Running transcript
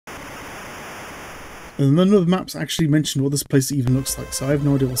And none of the maps actually mentioned what this place even looks like, so I have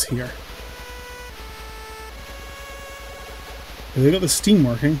no idea what's here. But they got the steam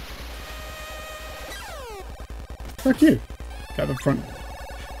working. Fuck you. Got the front.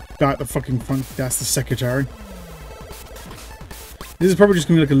 Got the fucking front. That's the secretary. This is probably just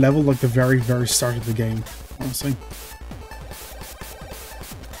gonna be like a level like the very, very start of the game, honestly.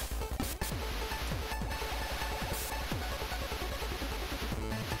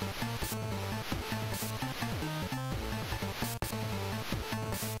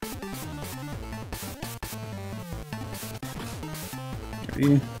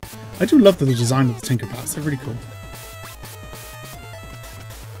 I do love the design of the Tinkerbats, they're really cool.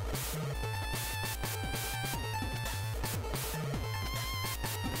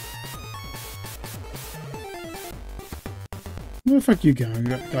 Where the fuck you going,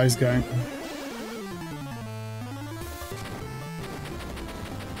 guys going?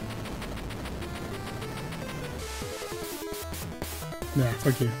 Yeah,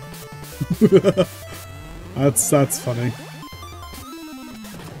 fuck you. That's funny.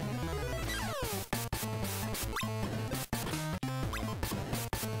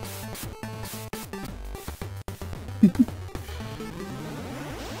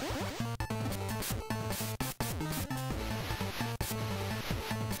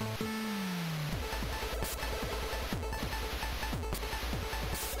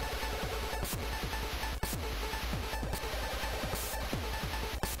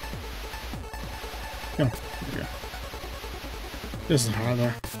 There we go. This is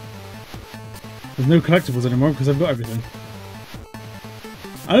harder. There's no collectibles anymore because I've got everything.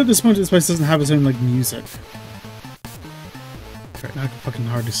 I know at this point this place doesn't have its own like music. Right now I can fucking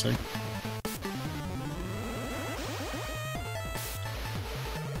hardly see.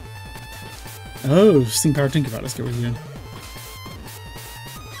 Oh, steam powered Tinkerbot, let's get rid of you.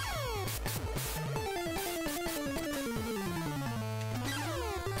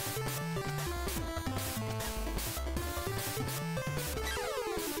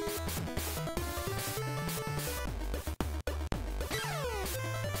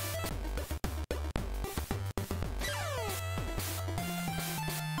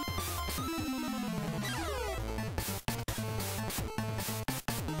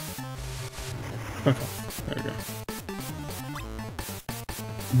 Fuck off. There we go.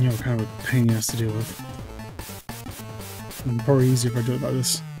 You know, kind of a pain in the ass to deal with. And probably easier if I do it like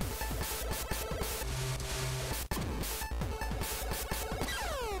this.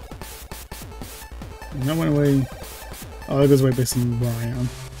 And that went away. Oh, that goes away based on where I am.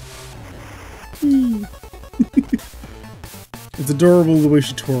 It's adorable the way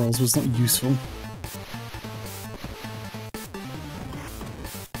she twirls, but it's not useful.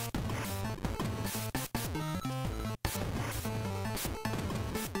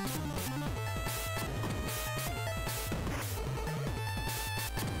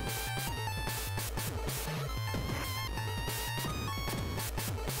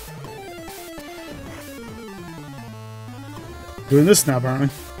 Doing this now, apparently.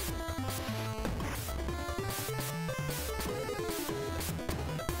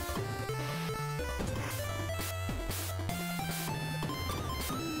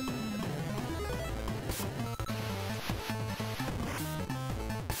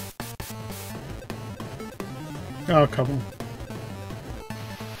 Oh, come on.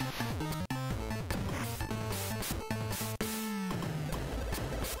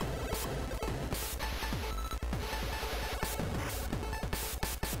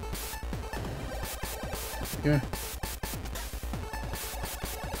 Yeah.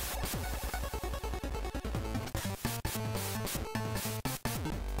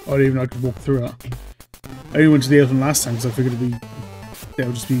 I didn't even know I could walk through that. I only went to the other one last time because I figured it'd be, that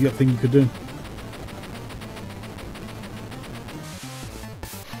would just be a thing you could do.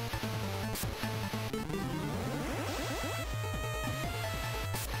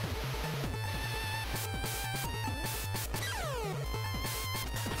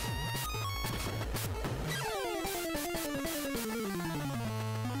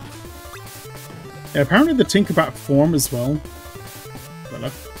 Yeah, apparently the Tinkerbat form as well.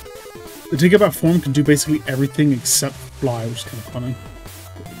 The Tinkerbat form can do basically everything except fly, which is kind of funny.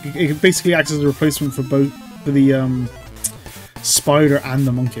 It basically acts as a replacement for both the spider and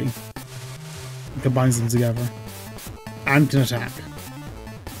the monkey. It combines them together. And can attack.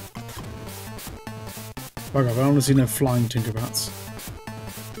 Fuck off, I don't want to see no flying Tinkerbats.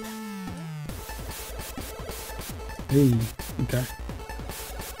 Hey, okay.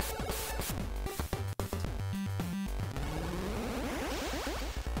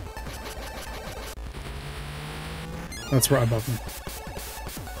 That's right above me.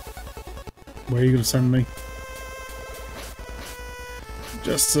 Where are you going to send me?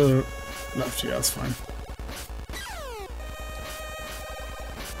 Just to left, yeah, that's fine.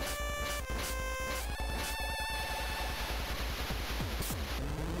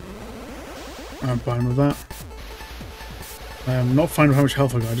 I'm fine with that. I'm not fine with how much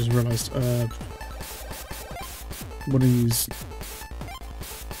health I got, I just realised. What are these?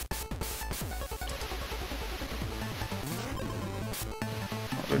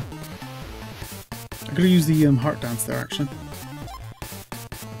 I could have used the heart dance there, actually.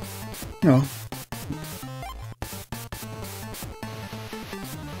 No.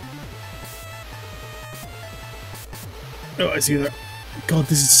 Oh, I see that. God,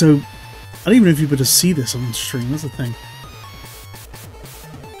 this is so... I don't even know if you could see this on stream, that's the thing.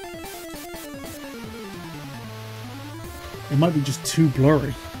 It might be just too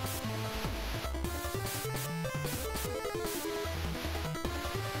blurry.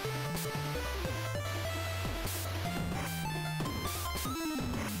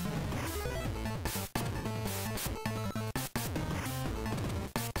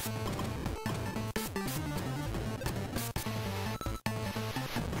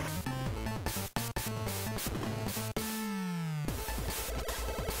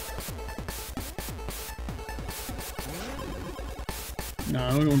 No,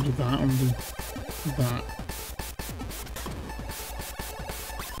 I don't want to do that, I want to do that.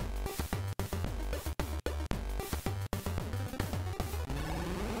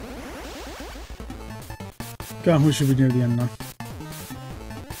 God, we should be near the end now.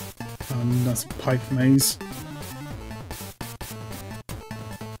 That's a pipe maze.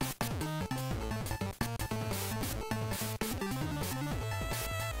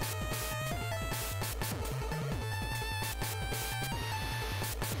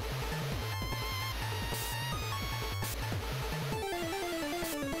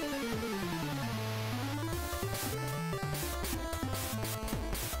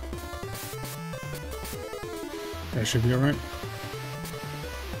 That should be alright.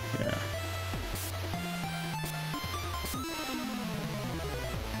 Yeah.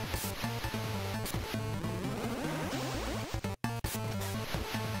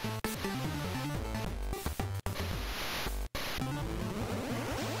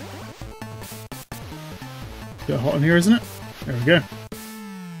 Get hot in here, isn't it? There we go.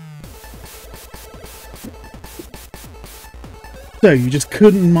 So, you just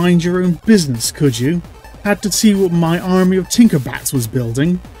couldn't mind your own business, could you? Had to see what my army of Tinkerbats was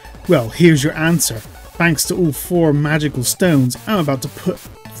building? Well, here's your answer. Thanks to all 4 magical stones, I'm about to put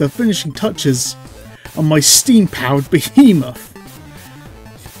the finishing touches on my steam-powered behemoth.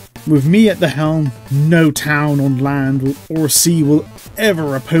 With me at the helm, no town on land or sea will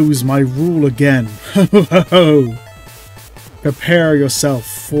ever oppose my rule again. Ho ho ho! Prepare yourself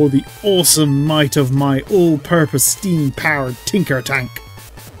for the awesome might of my all-purpose steam-powered Tinker Tank.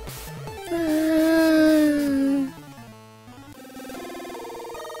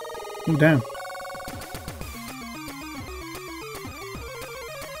 Oh, damn.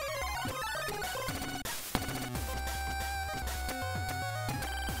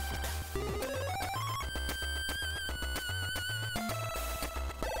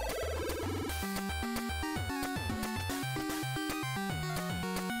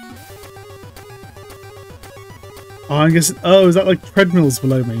 Oh, I guess... Oh, is that like treadmills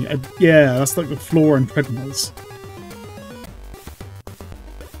below me? Yeah, that's like the floor and treadmills.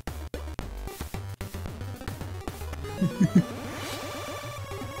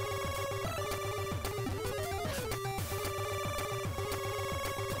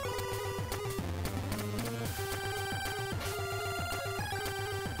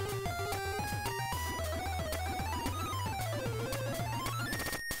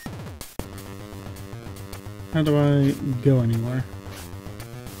 How do I go anywhere?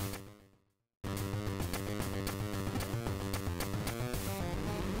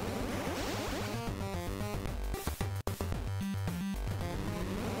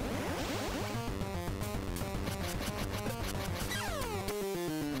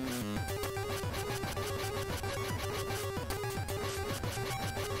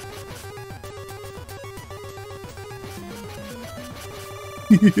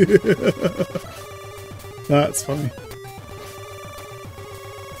 That's funny.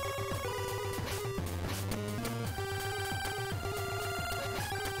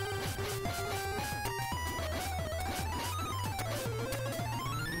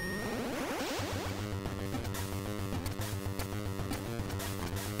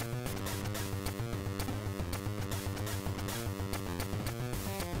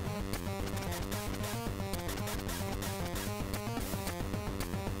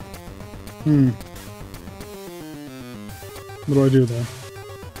 What do I do there?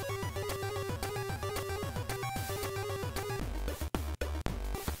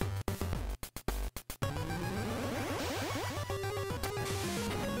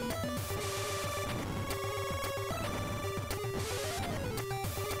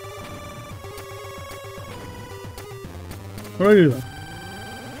 What do I do there?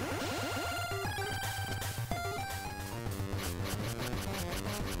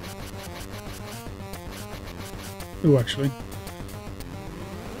 Ooh, actually.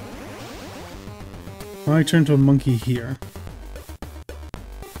 I turn to a monkey here.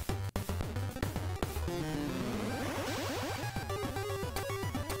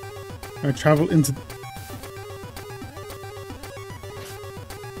 I travel into...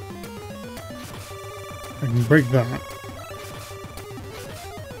 I can break that.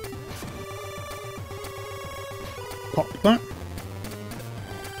 Pop that.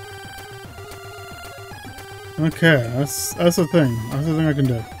 Okay, that's the thing. That's the thing I can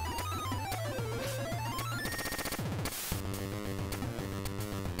do.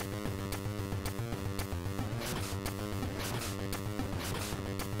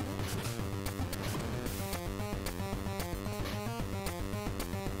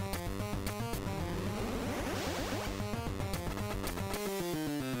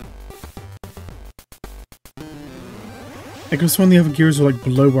 I guess when the other gears are like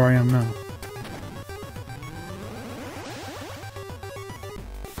below where I am now.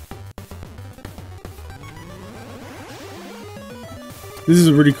 This is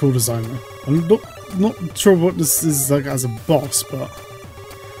a really cool design though. I'm not sure what this is like as a boss, but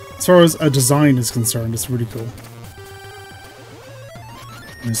as far as a design is concerned, it's really cool.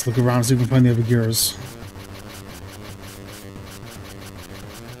 Let's look around so we can find the other gears.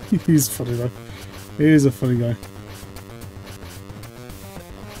 He's funny though. He is a funny guy.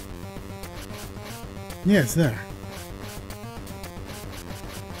 Yeah, it's there.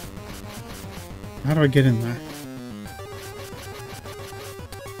 How do I get in there?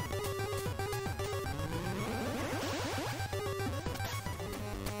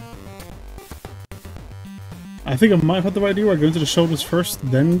 I think I might have had the right idea where I go into the shoulders first,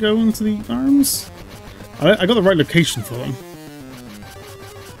 then go into the arms. I got the right location for them.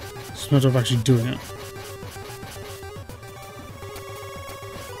 Just a matter of actually doing it.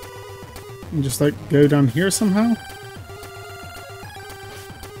 And just like go down here somehow.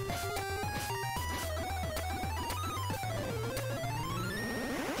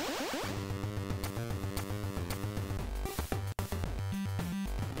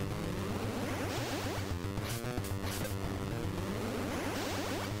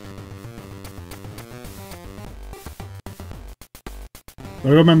 I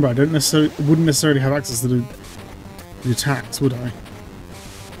remember I wouldn't necessarily have access to the attacks, would I?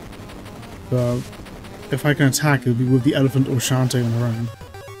 So if I can attack, it would be with the elephant or Shantae on her own.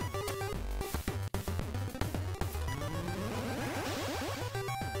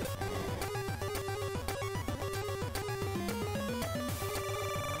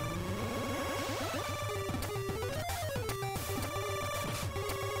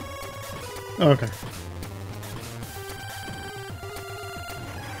 Oh, okay.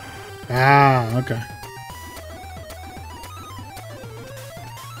 Ah, okay.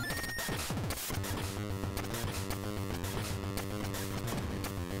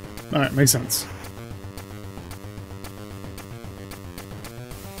 Alright, makes sense.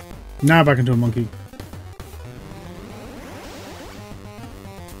 Now back into a monkey.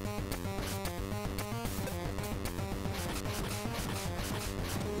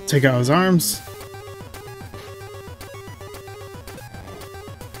 Take out his arms.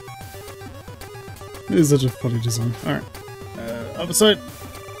 This is such a funny design. Alright. Other side.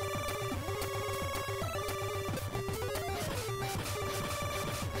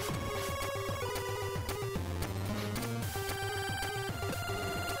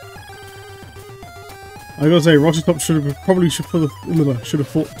 I gotta say, Rocketop should have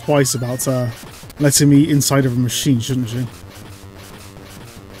thought twice about letting me inside of a machine, shouldn't she?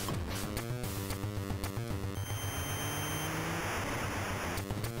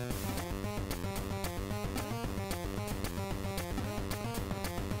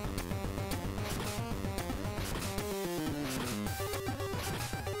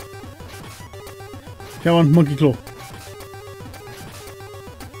 Come on, monkey claw.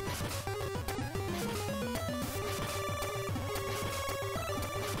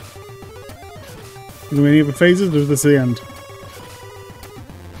 Do any other phases, or is this the end?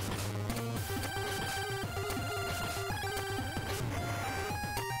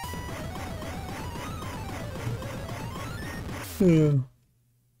 Yeah.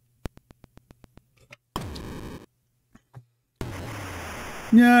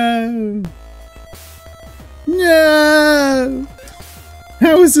 No! No!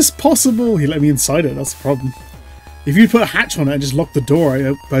 How is this possible? He let me inside it, that's the problem. If you'd put a hatch on it and just locked the door,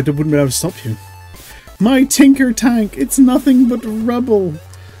 I wouldn't be able to stop you. My tinker tank, it's nothing but rubble.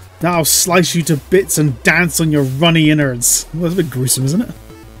 Now I'll slice you to bits and dance on your runny innards. Well, that's a bit gruesome, isn't it?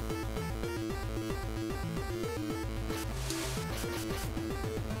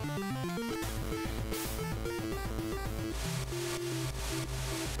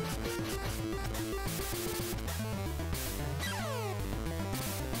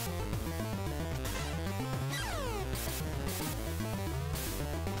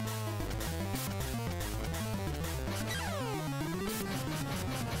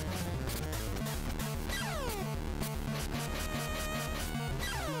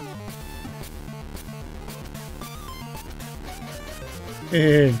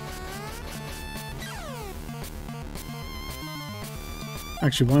 Hey.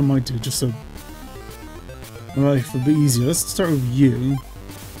 Actually, what I might do, just so my life will be easier, let's start with you.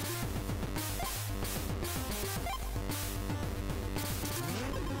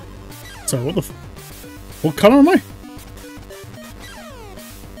 So, what colour am I?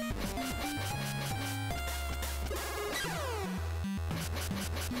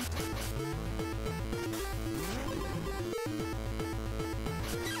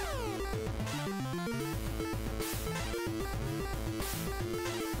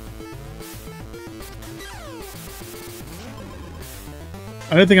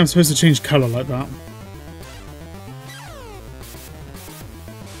 I don't think I'm supposed to change colour like that.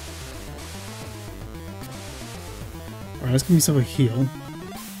 Alright, let's give myself a heal.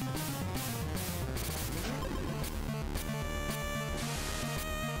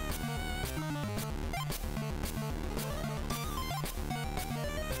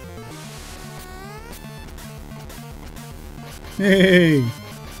 Hey!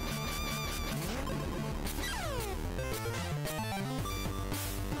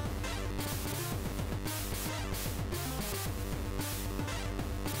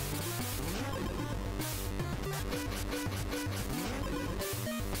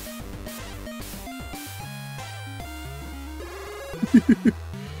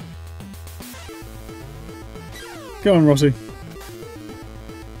 Go on, Rossi.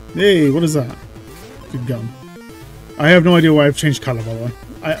 Hey, what is that? Good gun. I have no idea why I've changed colour, by the way.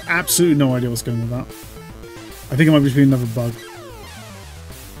 I absolutely no idea what's going on with that. I think it might just be another bug.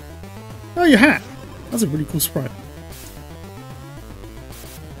 Oh, your hat! That's a really cool sprite.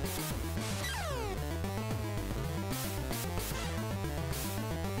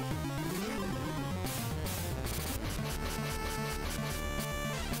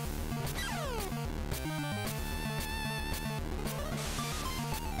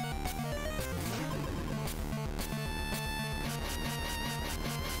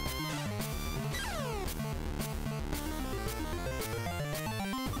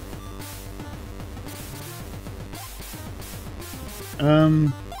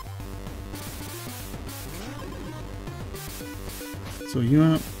 So you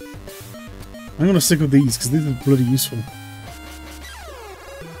know, I'm gonna stick with these because these are bloody useful.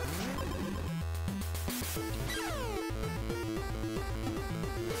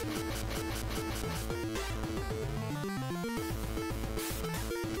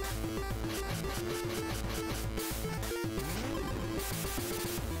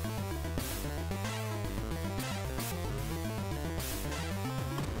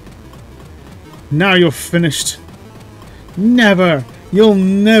 Now you're finished. Never! You'll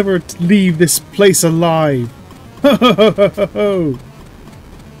never leave this place alive! Ho ho ho ho ho ho!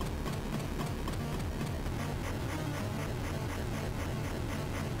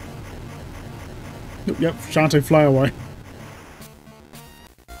 Yep, Shantae, fly away.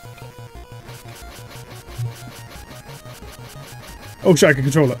 Oh shit, I can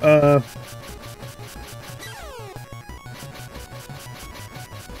control it.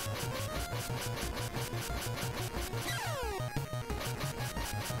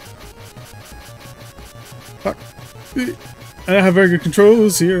 Fuck. I don't have very good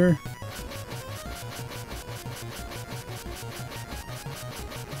controls here.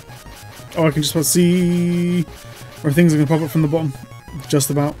 Oh, I can just about see where things are going to pop up from the bottom. Just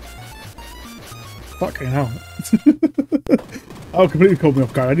about. Fucking hell. Oh, completely caught me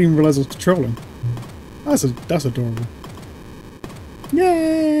off guard. I didn't even realise I was controlling. That's adorable.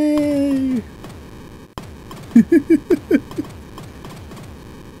 Yay!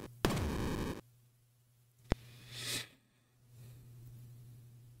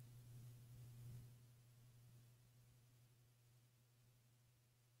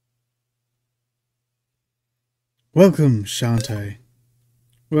 Welcome, Shantae.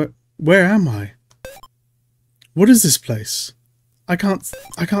 Where am I? What is this place? I can't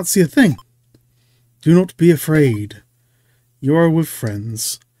see a thing. Do not be afraid. You are with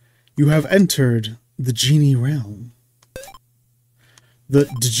friends. You have entered the genie realm. The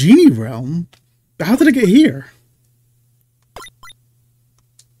genie realm? How did I get here?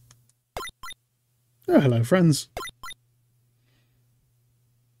 Oh, hello, friends.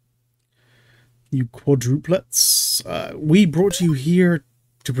 You quadruplets. We brought you here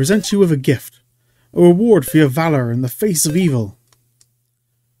to present you with a gift. A reward for your valor in the face of evil.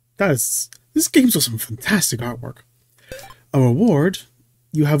 This game's got some fantastic artwork. A reward?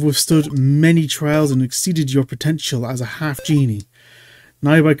 You have withstood many trials and exceeded your potential as a half genie.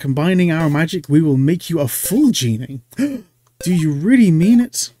 Now by combining our magic, we will make you a full genie. Do you really mean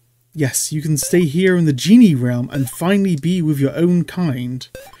it? Yes, you can stay here in the genie realm and finally be with your own kind.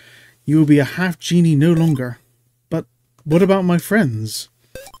 You will be a half genie no longer. But what about my friends?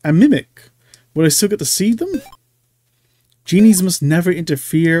 A mimic? Will I still get to see them? Genies must never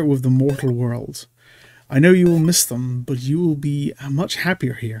interfere with the mortal world. I know you will miss them, but you will be much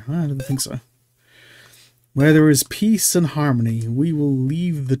happier here. I don't think so. Where there is peace and harmony, we will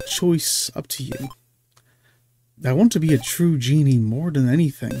leave the choice up to you. I want to be a true genie more than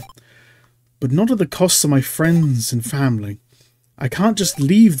anything, but not at the cost of my friends and family. I can't just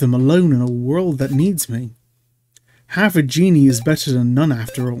leave them alone in a world that needs me. Half a genie is better than none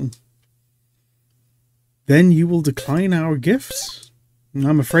after all. Then you will decline our gift?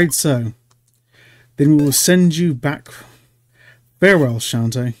 I'm afraid so. Then we will send you back. Farewell,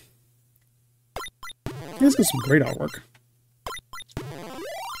 Shantae. It's got some great artwork.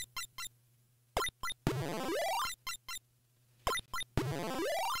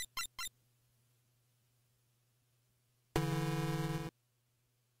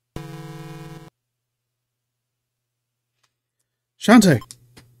 Shantae!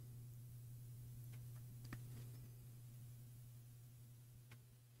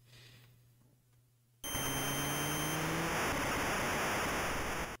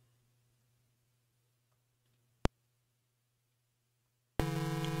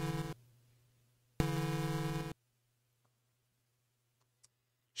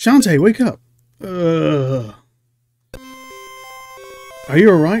 Shantae, wake up! Are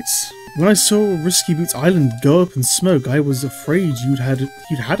you alright? When I saw Risky Boots Island go up in smoke, I was afraid you'd had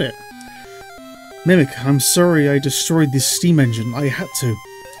it. Mimic, I'm sorry I destroyed this steam engine. I had to.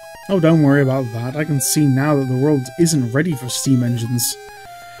 Oh, don't worry about that. I can see now that the world isn't ready for steam engines.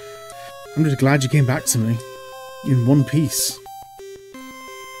 I'm just glad you came back to me. In one piece.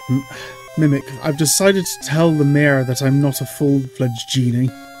 Mimic, I've decided to tell the mayor that I'm not a full-fledged genie.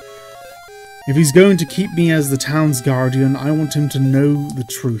 If he's going to keep me as the town's guardian, I want him to know the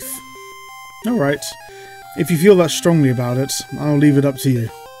truth. Alright. If you feel that strongly about it, I'll leave it up to you.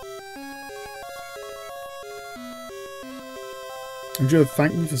 Would you have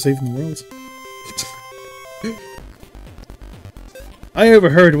thanked me for saving the world? I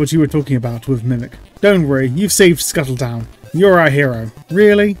overheard what you were talking about with Mimic. Don't worry, you've saved Scuttletown. You're our hero.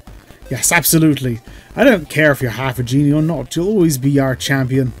 Really? Yes, absolutely. I don't care if you're half a genie or not, you'll always be our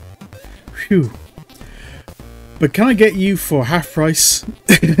champion. Phew. But can I get you for half price?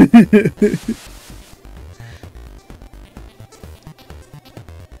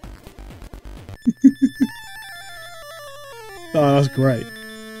 Oh, that's great.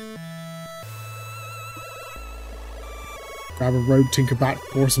 Grab a rogue Tinkerbat,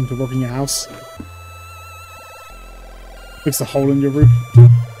 force him to work in your house. Fix a hole in your roof.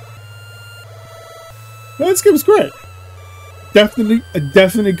 No, this game's great. Definitely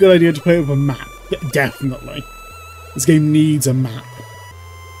a good idea to play with a map. Definitely. This game needs a map.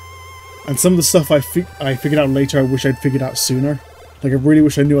 And some of the stuff I figured out later, I wish I'd figured out sooner. Like, I really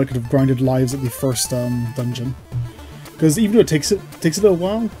wish I knew I could have grinded lives at the first dungeon. Because even though it takes a little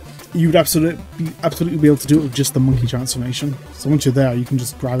while, you'd absolutely be able to do it with just the monkey transformation. So once you're there, you can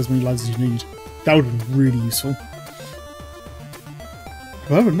just grab as many lives as you need. That would have been really useful.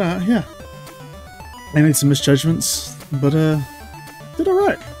 But other than that, yeah. I made some misjudgments, but did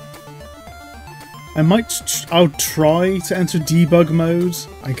alright. I'll try to enter debug mode.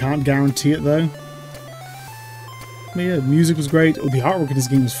 I can't guarantee it though. But yeah, the music was great. Oh, the artwork in this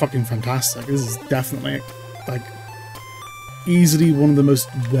game was fucking fantastic. This is definitely, like, easily one of the most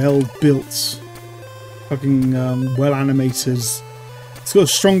well-built, fucking well-animated. It's got the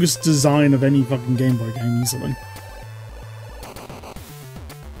strongest design of any fucking Game Boy game, easily.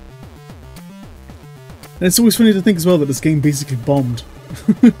 And it's always funny to think as well that this game basically bombed.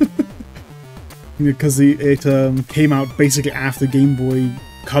 Because it came out basically after Game Boy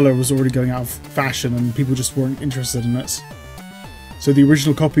Color was already going out of fashion and people just weren't interested in it. So the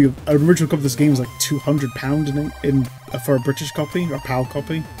original copy of this game is like £200 for a British copy or PAL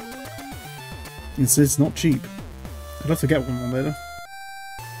copy. It's not cheap. I'd have to get one later.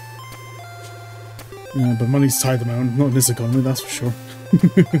 Yeah, but money's tight at the moment, not in this economy, that's for sure.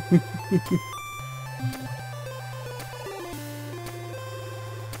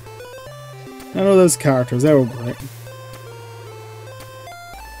 I know those characters, they're all great.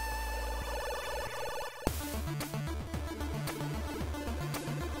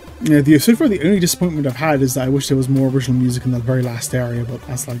 Yeah, so far the only disappointment I've had is that I wish there was more original music in that very last area, but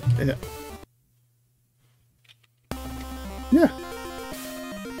that's like it. Yeah.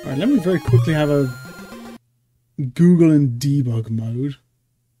 Alright, let me very quickly have a Google and debug mode.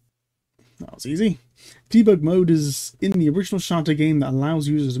 That was easy. Debug mode is in the original Shantae game that allows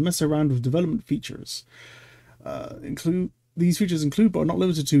users to mess around with development features. These features include, but are not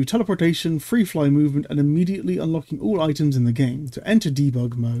limited to, teleportation, free fly movement, and immediately unlocking all items in the game. To enter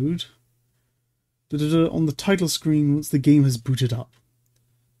debug mode, on the title screen once the game has booted up.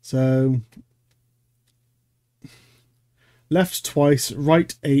 So, left twice,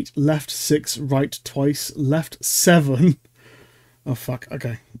 right 8, left 6, right twice, left 7. Oh fuck,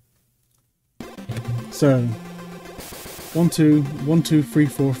 okay. So, 1, 2, 1, 2, 3,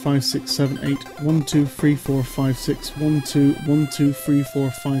 4, 5, 6, 7, 8. 1, 2, 3, 4, 5, 6. 1, 2, 1, 2, 3,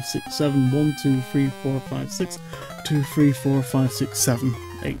 4, 5, 6, 7. 1, 2, 3, 4, 5, 6. 2, 3, 4, 5, 6, 7,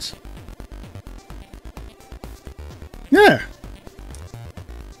 8. Yeah!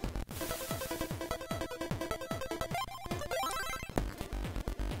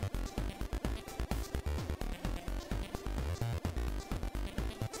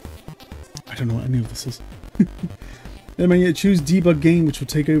 I don't know what any of this is. Then you choose debug game, which will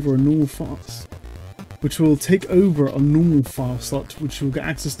take over a normal file, which will slot, which will get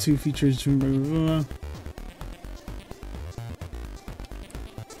access to features to blah, blah, blah.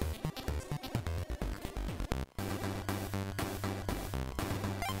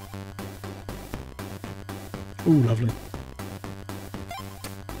 Ooh, lovely.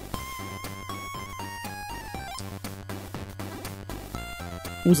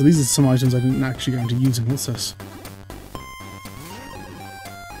 Also, these are some items I didn't actually go into using. What's this?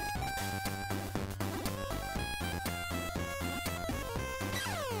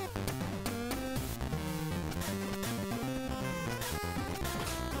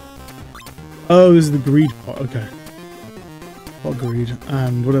 Oh, this is the greed pot. Okay. Pot greed.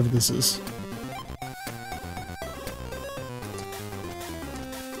 And whatever this is.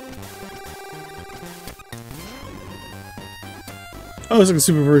 Oh, it's like a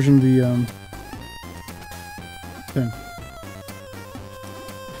super version of the thing.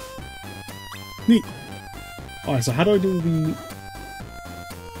 Neat. Alright, so how do I do the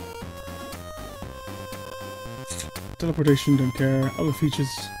teleportation? Don't care. Other features.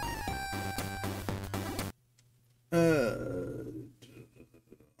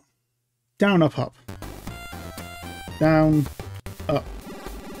 Down, up, up. Down, up,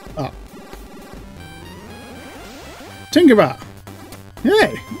 up. Tinkerbat!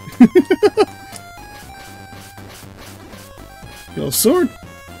 Yay! Your sword?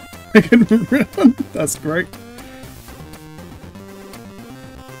 I can move around. That's great.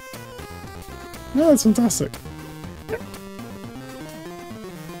 No, that's fantastic.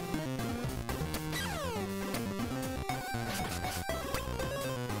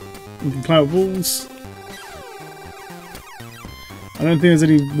 You can climb up walls. I don't think there's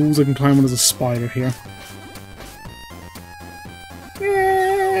any walls I can climb on as a spider here.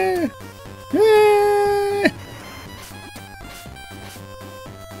 Yeah! Yeah!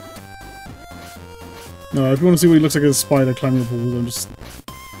 No, if you want to see what he looks like as a spider climbing up walls, I'm just...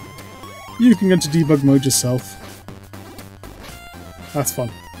 You can get to debug mode yourself. That's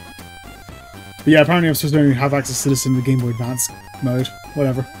fun. But yeah, apparently I'm supposed to only have access to this in the Game Boy Advance mode.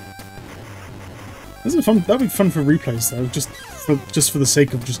 Whatever. That'd be fun for replays though, just for the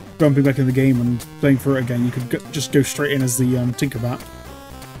sake of just jumping back in the game and playing through it again. You could just go straight in as the Tinkerbat.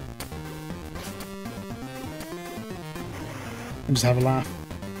 And just have a laugh.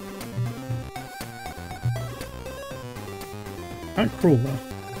 Quite cruel though.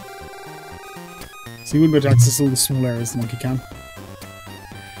 So you wouldn't be able to access all the small areas the monkey can.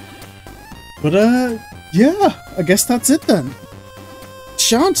 But yeah, I guess that's it then.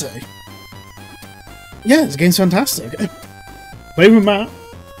 Shantae! Yeah, this game's fantastic. Blame with Matt,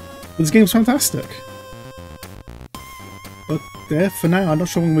 but this game's fantastic. But there, for now, I'm not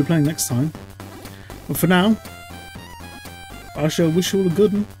sure what we'll be playing next time. But for now, I shall wish you all a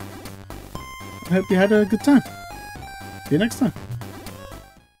good one. I hope you had a good time. See you next time.